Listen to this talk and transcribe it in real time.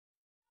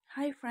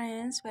Hi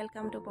friends,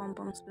 welcome to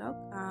Pompom's vlog.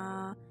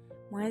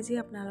 মই আজি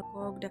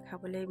আপোনালোকক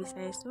দেখাবলৈ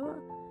বিচাৰিছোঁ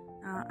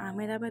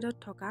আহমেদাবাদত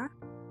থকা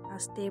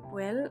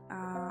ষ্টেপৱেল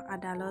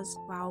আদালজ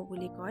ৱাও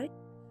বুলি কয়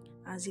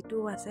যিটো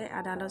আছে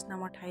আদালজ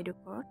নামৰ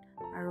ঠাইডোখৰত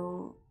আৰু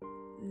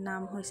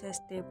নাম হৈছে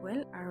ষ্টেপৱেল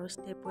আৰু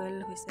ষ্টেপৱেল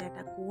হৈছে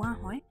এটা কুঁৱা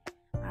হয়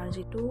আৰু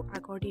যিটো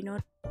আগৰ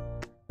দিনত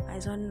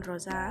এজন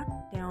ৰজা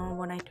তেওঁ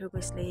বনাই থৈ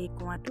গৈছিলে এই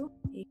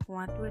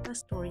কুঁৱাটোৰ এটা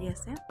ষ্টৰী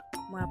আছে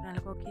মই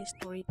আপোনালোকক এই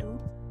ষ্টৰীটো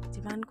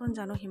যিমানকণ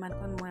জানো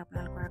সিমানকণ মই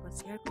আপোনালোকৰ আগত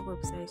শ্বেয়াৰ কৰিব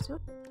বিচাৰিছোঁ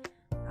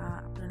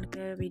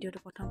আপোনালোকে ভিডিঅ'টো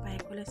প্ৰথম পৰা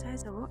শেষলৈ চাই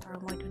যাব আৰু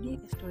মই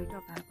ধুনীয়াকৈ ষ্টৰীটো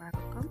আপোনালোকৰ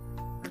আগত ক'ম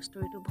আৰু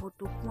ষ্টৰীটো বহুত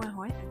দুখময়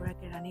হয়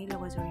এগৰাকী ৰাণীৰ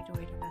লগত জড়িত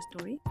হৈ থকা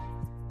ষ্টৰী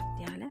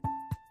তেতিয়াহ'লে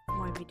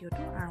মই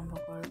ভিডিঅ'টো আৰম্ভ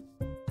কৰোঁ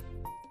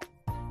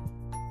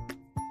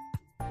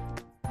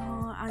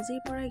আজিৰ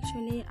পৰা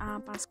একচুৱেলি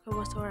 500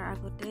 বছৰ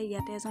আগতে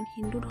ইয়াতে এজন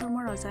হিন্দু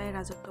ধৰ্মৰ ৰজাই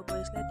ৰাজত্ব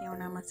কৰিছিলে তেওঁৰ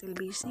নাম আছিল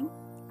বীৰ সিং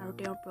আৰু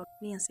তেওঁৰ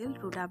পত্নী আছিল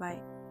ৰুদাবাই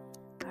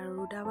আৰু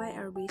ৰুদাবাই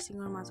আৰু বীৰ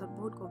সিঙৰ মাজত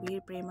বহুত গভীৰ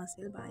প্ৰেম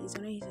আছিল বা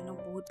ইজনে সিজনক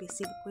বহুত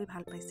বেছিকৈ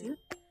ভাল পাইছিল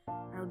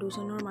আৰু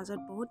দুজনৰ মাজত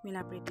বহুত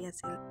মিলা প্ৰীতি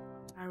আছিল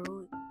আৰু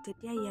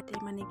যেতিয়া ইয়াতে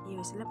মানে কি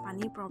হৈছিলে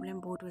পানীৰ প্ৰব্লেম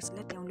বহুত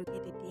হৈছিলে তেওঁলোকে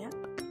তেতিয়া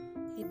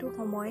সেইটো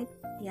সময়ত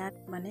ইয়াত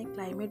মানে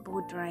ক্লাইমেট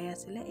বহুত ড্ৰাই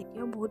আছিলে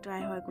এতিয়াও বহুত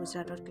ড্ৰাই হয়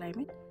গুজৰাটৰ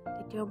ক্লাইমেট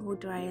তেতিয়াও বহুত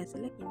ড্ৰাই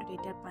আছিলে কিন্তু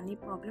তেতিয়া পানীৰ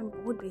প্ৰব্লেম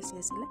বহুত বেছি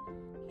আছিলে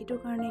সেইটো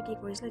কাৰণে কি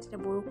কৰিছিলে তেতিয়া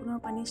বৰষুণৰ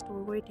পানী ষ্ট'ৰ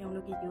কৰি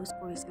তেওঁলোকে ইউজ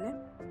কৰিছিলে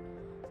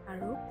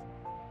আৰু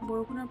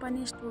বৰষুণৰ পানী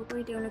ষ্ট'ৰ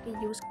কৰি তেওঁলোকে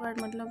ইউজ কৰাৰ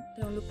মতলব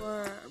তেওঁলোকৰ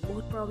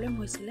বহুত প্ৰব্লেম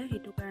হৈছিলে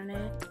সেইটো কাৰণে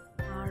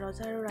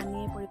ৰজা আৰু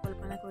ৰাণীয়ে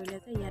পৰিকল্পনা কৰিলে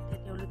যে ইয়াতে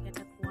তেওঁলোকে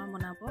এটা কুঁৱা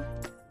বনাব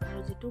আৰু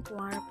যিটো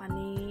কুঁৱাৰ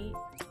পানী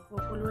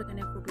সকলোৰে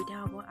কাৰণে সুবিধা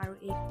হ'ব আৰু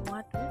এই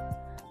কুঁৱাটো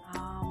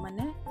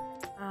মানে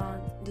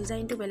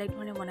ডিজাইনটো বেলেগ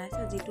ধৰণে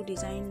বনাইছে যিটো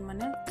ডিজাইন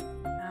মানে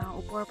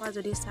ওপৰৰ পৰা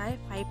যদি চাই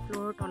 5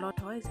 ফ্ল'ৰৰ তলত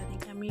হয়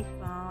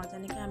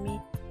যেনেকৈ আমি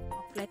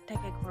ফ্লেট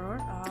থাকে ঘৰৰ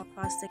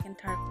first second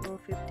third floor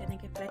fifth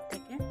তেনেকৈ ফ্লেট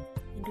থাকে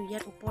কিন্তু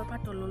ইয়াত ওপৰৰ পৰা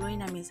তললৈ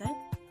নামি যায়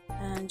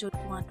য'ত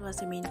কুঁৱাটো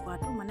আছে মেইন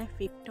কুঁৱাটো মানে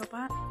 5ৰ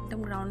পৰা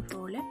একদম গ্ৰাউণ্ড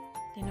ফ্ল'ৰলৈ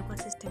তেনেকুৱা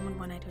ছিষ্টেমত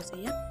বনাই থৈছে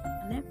ইয়াত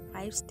মানে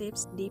 5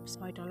 ষ্টেপছ ডিপছ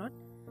হয় তলত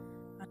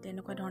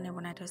তেনেকুৱা ধৰণে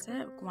বনাই থৈছে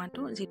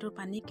কুঁৱাটো যিটোৰ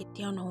পানী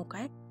কেতিয়াও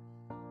নুশুকায়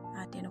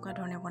তেনেকুৱা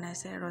ধৰণে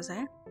বনাইছে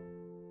ৰজাই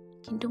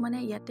কিন্তু মানে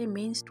ইয়াতে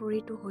মেইন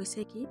ষ্টৰীটো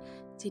হৈছে কি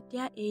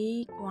যেতিয়া এই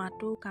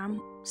কুঁৱাটো কাম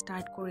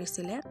ষ্টাৰ্ট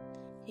কৰিছিলে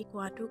সেই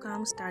কুঁৱাটো কাম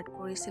ষ্টাৰ্ট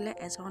কৰিছিলে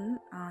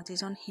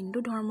যিজন হিন্দু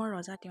ধৰ্মৰ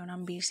ৰজা তেওঁৰ নাম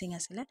বীৰ সিং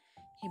আছিলে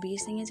সেই বীৰ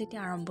সিঙে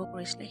যেতিয়া আৰম্ভ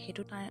কৰিছিলে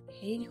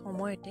সেই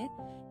সময়তে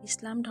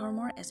ইছলাম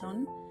ধৰ্মৰ এজন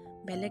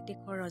বেলেগ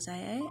দেশৰ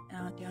ৰজাই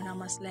তেওঁৰ নাম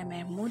আছিলে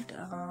মেহমুদ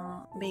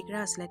বেগৰা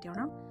আছিলে তেওঁৰ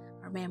নাম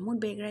আৰু মেহমুদ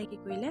বেগৰাই কি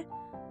কৰিলে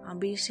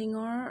বীৰ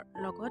সিঙৰ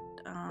লগত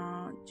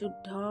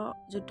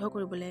যুদ্ধ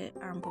কৰিবলৈ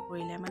আৰম্ভ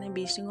কৰিলে মানে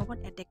বীৰ সিঙৰ ওপৰত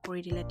এটেক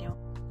কৰি দিলে তেওঁ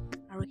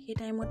আৰু সেই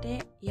টাইমতে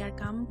ইয়াৰ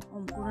কাম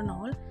সম্পূৰ্ণ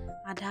নহ'ল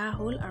আধা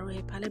হ'ল আৰু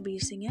সেইফালে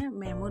বীৰ সিঙে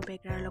মেহমুদ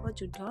বেগৰাৰ লগত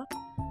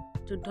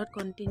যুদ্ধত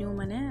কণ্টিনিউ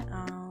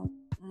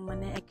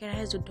মানে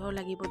একেৰাহে যুদ্ধ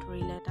লাগিব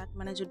ধৰিলে তাত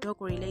মানে যুদ্ধ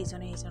কৰিলে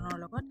ইজনে সিজনৰ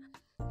লগত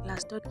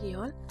লাষ্টত কি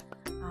হ'ল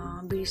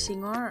বীৰ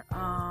সিঙৰ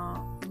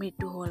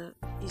মৃত্যু হ'ল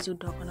এই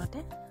যুদ্ধখনতে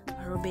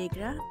আৰু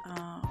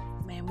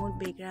মেহমুদ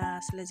বেগৰা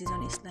আছিলে যিজন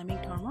ইছলামিক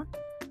ধৰ্মৰ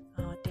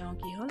তেওঁ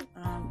কি হ'ল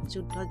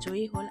যুদ্ধত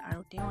জয়ী হ'ল আৰু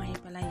তেওঁ আহি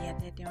পেলাই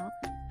ইয়াতে তেওঁ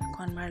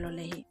শাসনভাৰ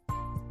ল'লেহি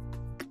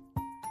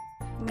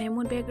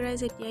মেহমুদ বেগৰাই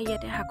যেতিয়া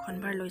ইয়াতে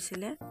শাসনভাৰ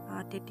লৈছিলে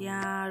তেতিয়া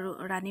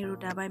ৰাণী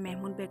ৰুদাবাই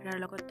মেহমুদ বেগৰাৰ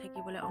লগত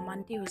থাকিবলৈ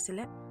অমান্তি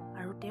হৈছিলে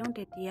আৰু তেওঁ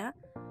তেতিয়া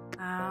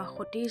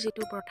সতীৰ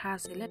যিটো প্ৰথা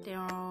আছিলে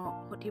তেওঁ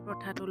সতী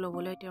প্ৰথাটো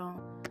ল'বলৈ তেওঁ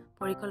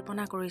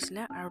পৰিকল্পনা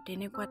কৰিছিলে আৰু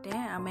তেনেকুৱাতে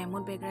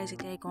মেহমুদ বেগৰাই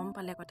যেতিয়া গম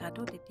পালে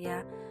কথাটো তেতিয়া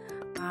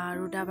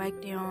ৰুদাবাইক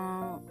তেওঁ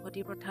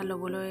সতী প্ৰথা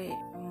ল'বলৈ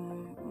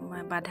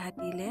বাধা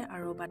দিলে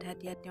আৰু বাধা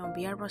দিয়াত তেওঁ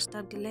বিয়াৰ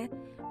প্ৰস্তাৱ দিলে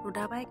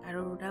ৰুদাবাইক আৰু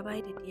ৰুদাবাই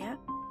তেতিয়া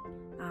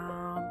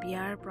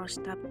বিয়াৰ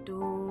প্ৰস্তাৱটো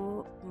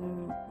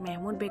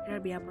মেহমুদ বেগৰাৰ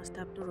বিয়াৰ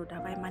প্ৰস্তাৱটো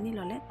ৰুদাবাই মানি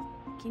ল'লে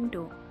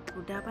কিন্তু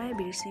ৰুদাবাই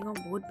বীৰ সিঙক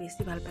বহুত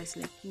বেছি ভাল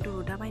পাইছিলে কিন্তু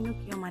ৰুদাবাইনো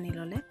কিয় মানি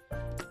ল'লে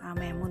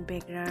মেহমুদ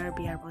বেগৰাৰ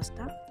বিয়াৰ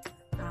প্ৰস্তাৱ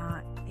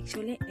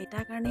একচুৱেলি এটা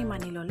কাৰণেই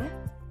মানি ল'লে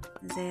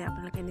যে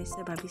আপোনালোকে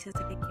নিশ্চয় ভাবিছে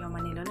চাগে কিয়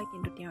মানি ল'লে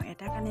কিন্তু তেওঁ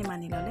এটা কাৰণেই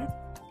মানি ল'লে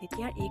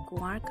তেতিয়া এই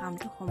কুঁৱাৰ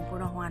কামটো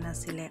সম্পূৰ্ণ হোৱা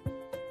নাছিলে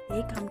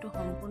এই কামটো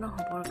সম্পূৰ্ণ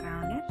হ'বৰ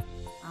কাৰণে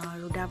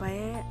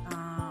ৰুদাবায়ে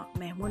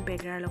মেহমুদ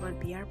বেগৰাৰ লগত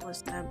বিয়াৰ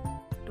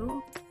প্ৰস্তাৱটো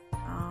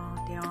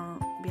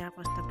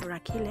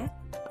ৰাখিলে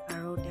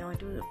আৰু তেওঁ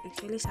এইটো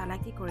একচুৱেলি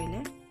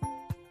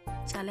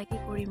চালাকি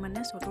কৰি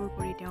মানে চতুৰ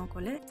কৰি তেওঁ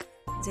ক'লে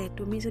যে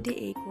তুমি যদি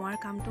এই কুঁৱাৰ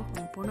কামটো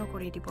সম্পূৰ্ণ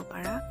কৰি দিব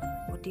পাৰা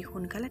অতি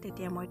সোনকালে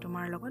তেতিয়া মই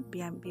তোমাৰ লগত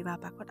বিবাহ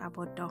পাশত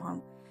আবদ্ধ হ'ম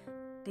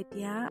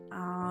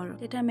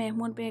তেতিয়া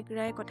মেহমুদ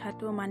বেগৰাই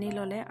কথাটো মানি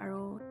ল'লে আৰু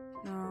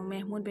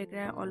মেহমুদ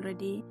বেগৰাই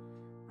অলৰেডি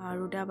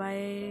ৰুদাবাই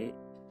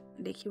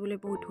দেখিবলৈ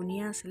বহুত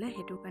ধুনীয়া আছিলে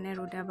সেইটো কাৰণে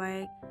ৰুদাবাই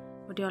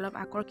প্ৰতি অলপ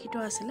আকৰ্ষিত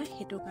আছিলে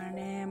সেইটো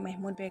কাৰণে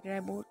মেহমুদ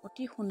বেগৰাই বহুত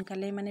অতি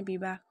সোনকালেই মানে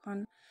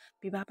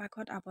বিবাহ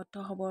পাশত আবদ্ধ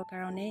হ'বৰ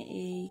কাৰণে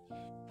এই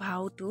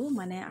ভাওটো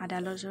মানে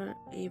আদালজৰ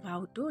এই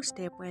ভাওটো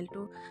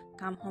ষ্টেপৱেলটো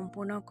কাম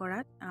সম্পূৰ্ণ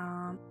কৰাত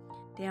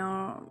তেওঁৰ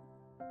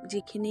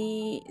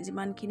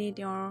যিমানখিনি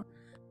তেওঁৰ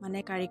মানে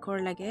কাৰিকৰ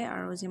লাগে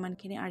আৰু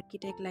যিমানখিনি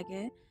আৰ্কিটেক্ট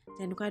লাগে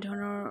যেনেকুৱা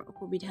ধৰণৰ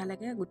সুবিধা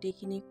লাগে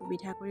গোটেইখিনি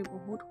সুবিধা কৰি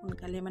বহুত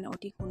সোনকালে মানে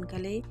অতি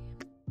সোনকালেই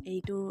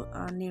এইটো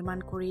নিৰ্মাণ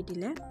কৰি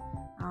দিলে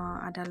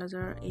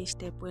আদালজৰ এই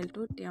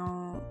ষ্টেপৱেলটো তেওঁ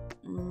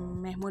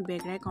মেহমুদ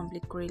বেগৰাই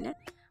কমপ্লিট কৰিলে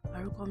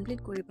আৰু কমপ্লিট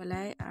কৰি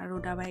পেলাই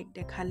ৰুদাবাইক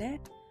দেখালে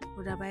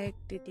ৰুদাবাইক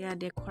তেতিয়া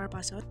দেখুৱাৰ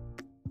পাছত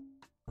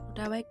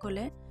ৰুদাবাইক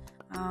ক'লে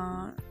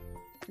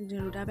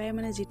ৰুদাবাইয়ে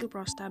মানে যিটো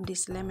প্ৰস্তাৱ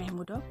দিছিলে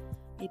মেহমুদক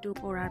এইটো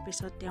কৰাৰ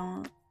পিছত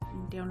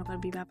তেওঁলোকৰ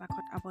বিবাহ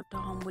পাশত আবদ্ধ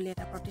হ'ম বুলি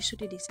এটা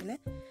প্ৰতিশ্ৰুতি দিছিলে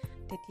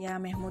তেতিয়া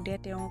মেহমুদে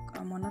তেওঁক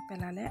মনত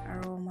পেলালে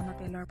আৰু মনত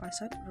পেলোৱাৰ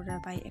পাছত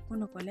ৰুদাবাই একো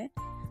নক'লে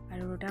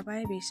আৰু ৰুদাবাই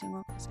বীৰ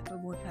সিঙক সঁচাকৈ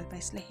বহুত ভাল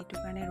পাইছিলে সেইটো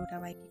কাৰণে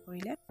ৰুদাবাই কি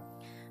কৰিলে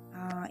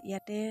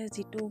ইয়াতে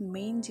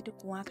মেইন যিটো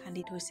কুঁৱা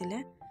খান্দি থৈছিলে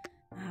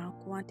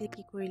কুঁৱাতে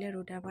কি কৰিলে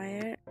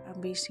ৰুদাবাইৰ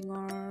বীৰ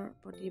সিঙৰ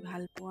প্ৰতি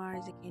ভাল পোৱাৰ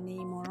যিখিনি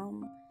মৰম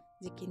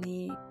যিখিনি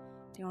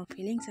তেওঁৰ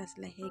ফিলিংছ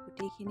আছিলে সেই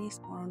গোটেইখিনি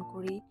স্মৰণ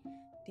কৰি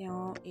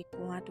তেওঁ এই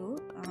কুঁৱাটো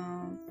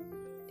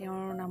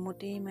তেওঁৰ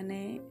নামতেই মানে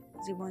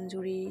জীৱন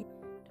জুৰি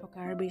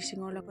থকাৰ বীৰ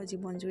সিঙৰ লগত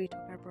জীৱন জুৰি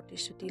থকাৰ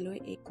প্ৰতিশ্ৰুতি লৈ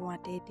এই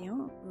কুঁৱাতেই তেওঁ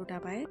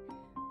ৰুদাবাই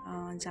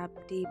জাপ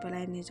দি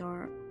পেলাই নিজে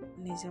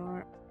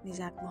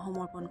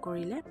আত্মসমৰ্পণ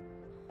কৰিলে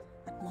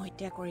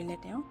আত্মহত্যা কৰিলে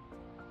তেওঁ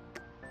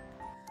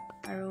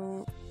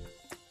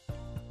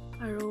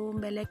আৰু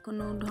বেলেগ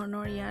কোনো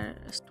ধৰণৰ ইয়াৰ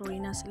ষ্টৰি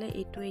নাছিলে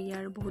এইটোৱে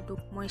ইয়াৰ বহুত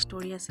দুখময়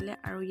ষ্টৰি আছিলে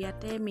আৰু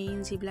ইয়াতে মেইন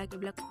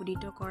এইবিলাক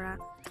খোদিত কৰা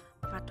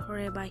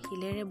পাথৰে বা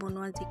শিলেৰে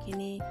বনোৱা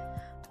যিখিনি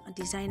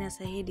ডিজাইন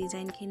আছে সেই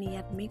ডিজাইনখিনি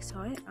ইয়াত মিক্স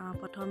হয়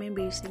প্ৰথমে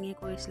বীৰ সিঙে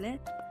কৰিছিলে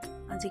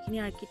যিখিনি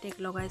আৰ্কিটেক্ট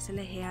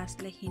লগাইছিলে সেয়া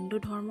আছিলে হিন্দু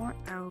ধৰ্মৰ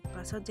আৰু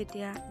পাছত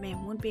যেতিয়া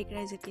মেহমুদ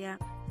বেগৰাই যেতিয়া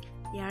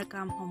ইয়াৰ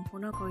কাম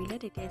সম্পূৰ্ণ কৰিলে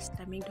তেতিয়া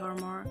ইছলামিক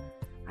ধৰ্মৰ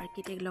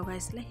আৰ্কিটেক্ট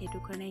লগাইছিলে সেইটো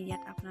কাৰণে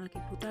ইয়াত আপোনালোকে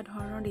দুটা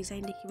ধৰণৰ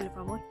ডিজাইন দেখিবলৈ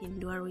পাব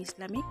হিন্দু আৰু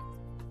ইছলামিক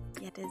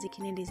ইয়াতে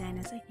যিখিনি ডিজাইন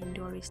আছে হিন্দু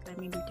আৰু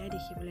ইছলামিক দুটাই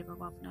দেখিবলৈ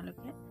পাব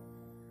আপোনালোকে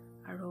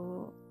আৰু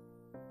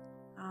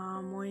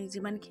মই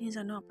যিমানখিনি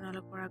জানো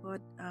আপোনালোকৰ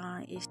আগত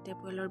এই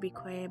ষ্টেপৱেলৰ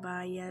বিষয়ে বা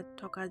ইয়াত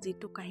থকা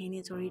যিটো কাহিনী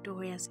জড়িত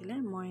হৈ আছিলে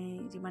মই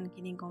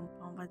যিমানখিনি গম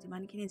পাওঁ বা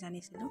যিমানখিনি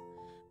জানিছিলোঁ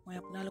মই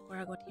আপোনালোকৰ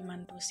আগত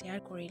সিমানটো শ্বেয়াৰ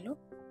কৰিলোঁ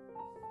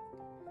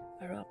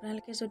আৰু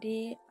আপোনালোকে যদি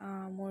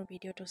মোৰ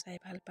ভিডিঅ'টো চাই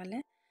ভাল পালে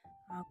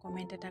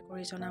কমেণ্ট এটা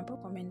কৰি জনাব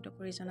কমেণ্টটো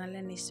কৰি জনালে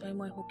নিশ্চয়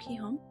মই সুখী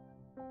হ'ম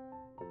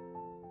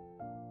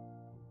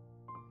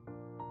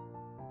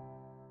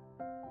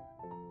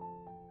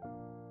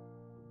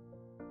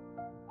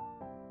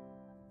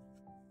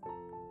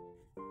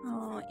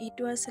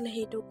এইটো আছিলে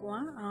সেইটো কুঁৱা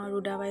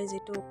ৰুদাবাই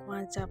যিটো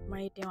কুঁৱাত জাপ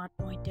মাৰি তেওঁ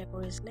আত্মহত্যা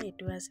কৰিছিলে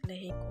এইটো আছিলে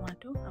সেই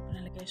কুঁৱাটো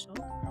আপোনালোকে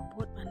চাওক আৰু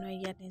বহুত মানুহে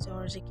ইয়াত নিজৰ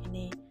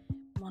যিখিনি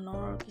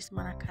মনৰ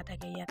কিছুমান আশা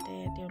থাকে ইয়াতে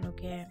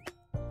তেওঁলোকে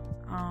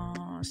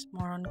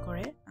স্মৰণ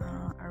কৰে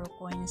আৰু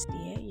কইনছ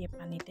দিয়ে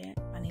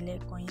পানীলে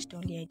কইনছটো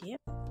উলিয়াই দিয়ে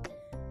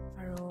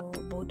আৰু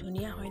বহুত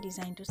ধুনীয়া হয়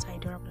ডিজাইনটো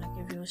ছাইডৰ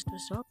আপোনালোকে ভিউজটো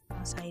চাওক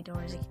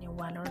ছাইডৰ যিখিনি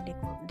ৱালৰ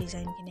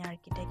ডিজাইনখিনি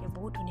আৰ্কিটেক্টে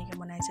বহুত ধুনীয়াকৈ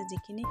বনাইছে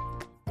যিখিনি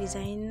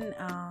ডিজাইন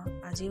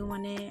আজিও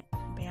মানে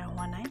বেয়া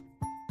হোৱা নাই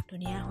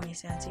ধুনীয়া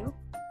হৈছে আজিও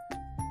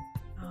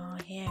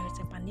সেয়াই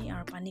হৈছে পানী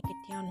আৰু পানী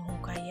কেতিয়াও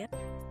নুশুকায় ইয়াত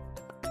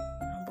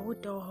বহুত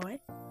দ হয়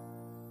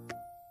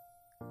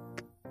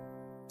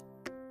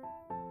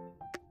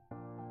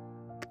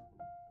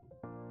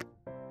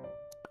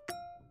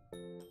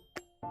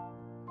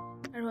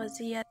আৰু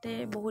আজি ইয়াতে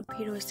বহুত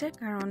ভিৰ হৈছে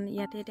কাৰণ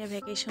ইয়াতে এতিয়া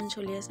ভেকেশ্যন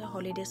চলি আছে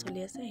হলিডে চলি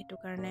আছে সেইটো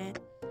কাৰণে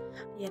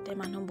ইয়াতে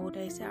মানুহ বহুত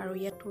আহিছে আৰু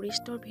ইয়াত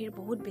টুৰিষ্টৰ ভিৰ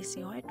বহুত বেছি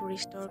হয়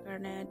টুৰিষ্টৰ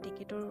কাৰণে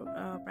টিকেটৰ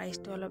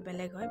প্ৰাইচটো অলপ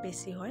বেলেগ হয়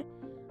বেছি হয়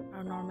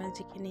আৰু নৰ্মেল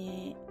যিখিনি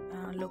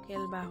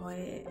লোকেল বা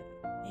হয়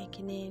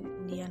সেইখিনি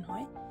ইণ্ডিয়ান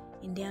হয়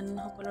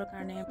ইণ্ডিয়ানসকলৰ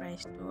কাৰণে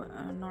প্ৰাইচটো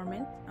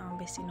নৰ্মেল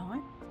বেছি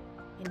নহয়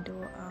কিন্তু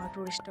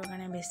টুৰিষ্টৰ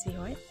কাৰণে বেছি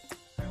হয়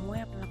আৰু মই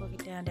আপোনালোকক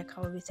এতিয়া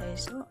দেখাব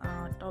বিচাৰিছোঁ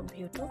টপ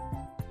ভিউটো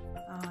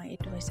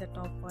এইটো হৈছে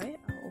টপ হয়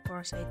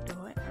ওপৰৰ ছাইডটো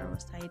হয় আৰু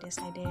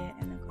ছাইডে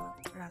এনেকুৱা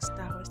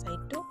ৰাস্তা হয়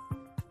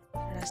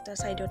ৰাস্তা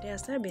ছাইডতে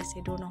আছে বেছি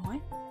দূৰ নহয়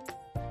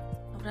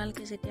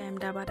আপোনালোকে যেতিয়া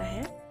আহমেদাবাদ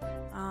আহে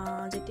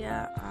যেতিয়া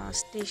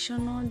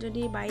ষ্টেচনত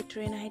যদি বাই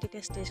ট্ৰেইন আহে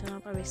তেতিয়া ষ্টেচনৰ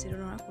পৰা বেছি দূৰ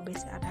নহয় খুব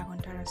বেছি আধা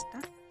ঘণ্টাৰ ৰাস্তা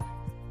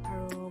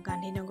আৰু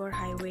গান্ধীনগৰ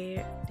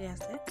হাইৱেতে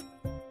আছে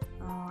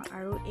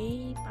আৰু এই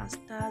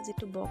পাঁচটা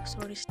যিটো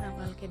বক্সৰ নিচিনা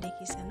আপোনালোকে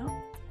দেখিছে ন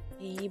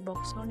এই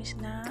বক্সৰ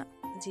নিচিনা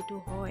যিটো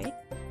হয়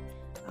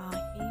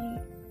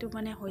সেইটো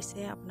মানে হৈছে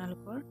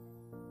আপোনালোকৰ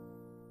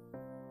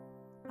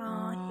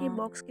সেই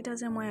বক্সকেইটা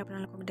যে মই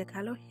আপোনালোকক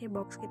দেখালোঁ সেই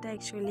বক্সকেইটা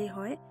একচুৱেলি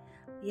হয়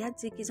ইয়াত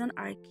যিকেইজন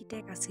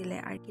আৰ্কিটেক্ট আছিলে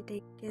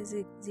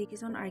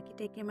যিকেইজন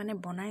আৰ্কিটেক্টে মানে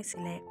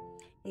বনাইছিলে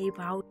এই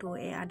ভাওটো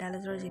এই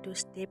আদালজৰ যিটো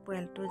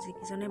ষ্টেপৱেলটো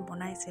যিকেইজনে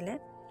বনাইছিলে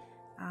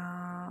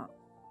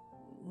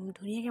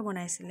ধুনীয়াকৈ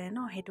বনাইছিলে ন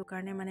সেইটো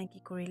কাৰণে মানে কি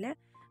কৰিলে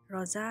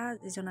ৰজা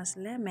যিজন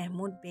আছিলে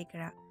মেহমুদ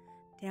বেগৰা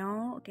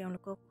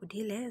তেওঁলোকক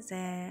সুধিলে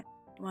যে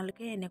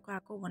তোমালোকে এনেকুৱা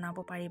আকৌ বনাব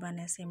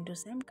পাৰিবানে ছেম টু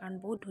ছেম কাৰণ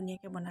বহুত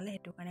ধুনীয়াকৈ বনালে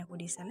সেইটো কাৰণে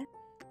সুধি চালে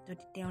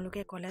যদি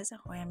তেওঁলোকে ক'লে যে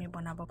হয় আমি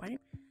বনাব পাৰিম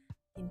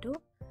কিন্তু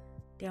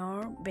তেওঁৰ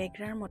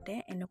বেগৰাৰ মতে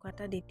এনেকুৱা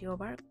এটা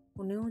দ্বিতীয়বাৰ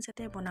কোনেও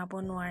যাতে বনাব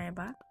নোৱাৰে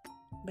বা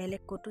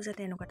বেলেগ ক'তো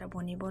যাতে এনেকুৱা এটা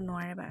বনিব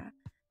নোৱাৰে বা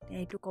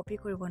এইটো কপি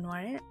কৰিব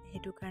নোৱাৰে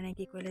সেইটো কাৰণে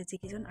কি কৰিলে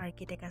যিকেইজন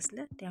আৰ্কিটেক্ট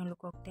আছিলে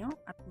তেওঁলোকক তেওঁ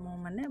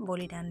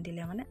বলিদান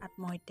দিলে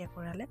আত্মহত্যা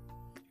কৰালে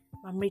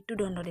বা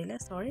মৃত্যুদণ্ড দিলে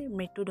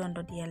মৃত্যুদণ্ড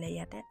দিয়ালে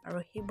ইয়াতে আৰু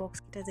সেই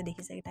বক্সকেইটা যে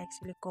দেখিছে এটা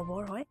একচুৱেলি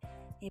কবৰ হয়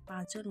এই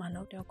 5জন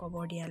মানুহক তেওঁ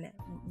কবৰ দিয়ালে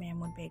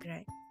মেহমুদ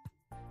বেগৰাই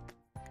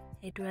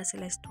এইটো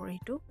আছিলে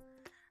ষ্টৰিটো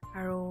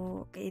আৰু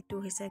এইটো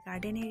হৈছে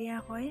গাৰ্ডেন এৰিয়া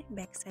হয়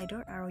বেক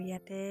চাইডৰ আৰু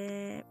ইয়াতে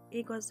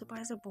এই গছজোপা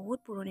হৈছে বহুত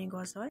পুৰণি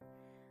গছ হয়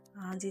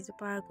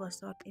যিজোপা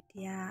গছত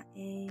এতিয়া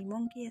এই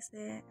মংকি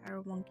আছে আৰু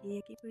মংকিয়ে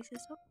কি কৰিছে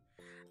চব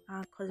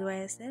খজুৱাই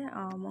আছে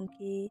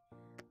মংকি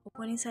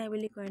ওকণি চাই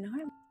বুলি কয়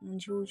নহয়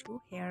ঝু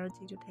হেয়াৰত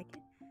যিটো থাকে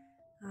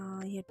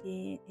সিহঁতি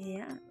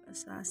এয়া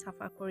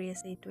চাফা কৰি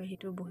আছে ইটোৱে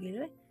সিটো বহি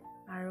লৈ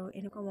আৰু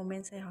এনেকুৱা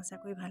মোমেণ্ট চাই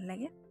সঁচাকৈ ভাল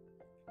লাগে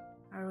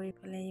আৰু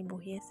এইফালে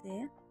বহি আছে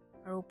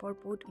আৰু ওপৰত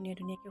বহুত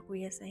ধুনীয়াকৈ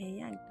শুই আছে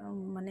সেয়া একদম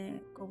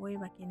ক'বই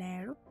বাকী নাই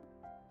আৰু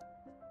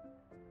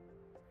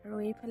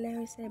এইফালে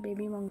হৈছে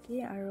বেবী মংকি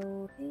আৰু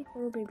সেই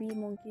সৰু বেবী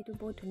মংকিটো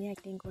বহুত ধুনীয়া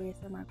এক্টিং কৰি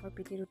আছে মাকৰ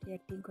পিঠিত উঠি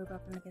এক্টিং কৰিব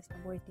আপোনালোকে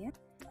চাব এতিয়া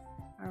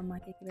আৰু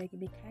মাকে কিবা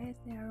কিবি খাই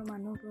আছে আৰু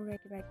মানুহবোৰে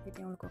কিবা কিবি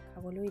তেওঁলোকক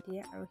খাবলৈ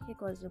দিয়ে আৰু সেই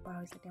গছজোপা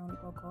হৈছে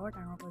তেওঁলোকৰ ঘৰ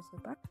ডাঙৰ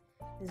গছজোপা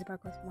যিজোপা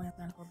গছ মই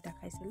আপোনালোকক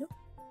দেখাইছিলোঁ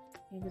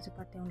সেই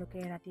গছজোপাত তেওঁলোকে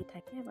ৰাতি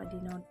থাকে বা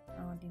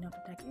দিনতো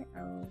থাকে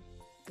আৰু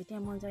যেতিয়া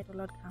মন যায়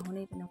তলত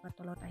ঘাঁহনি তেনেকুৱা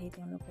তলত আহি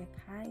তেওঁলোকে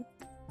খায়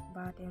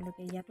বা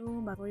তেওঁলোকে ইয়াতো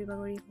বাগৰি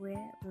শুৱে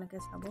আপোনালোকে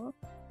চাব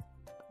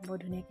বৰ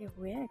ধুনীয়াকৈ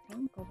শুৱে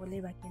একদম ক'বলৈ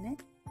বাকী নাই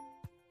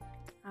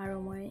আৰু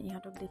মই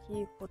ইহঁতক দেখি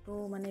ফটো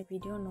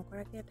ভিডিঅ'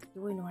 নকৰাকৈ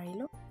থাকিবই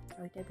নোৱাৰিলোঁ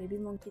আৰু এতিয়া বেবী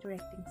মংকিটোৰ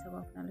এক্টিং চাব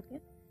আপোনালোকে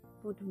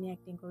বহুত ধুনীয়া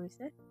এক্টিং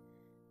কৰিছে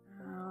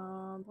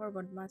বৰ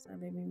বদমাছ আৰু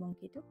বেবী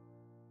মংকিটো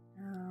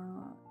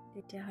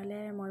তেতিয়াহ'লে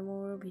মই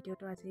মোৰ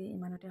ভিডিঅ'টো আজি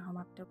ইমানতে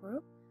সমাপ্ত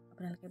কৰোঁ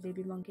আপোনালোকে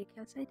বেবী মংকি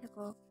খেল চাই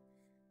থাকক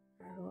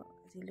আৰু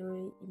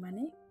আজিলৈ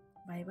ইমানেই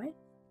বাই বাই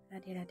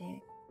ৰাধে ৰাধে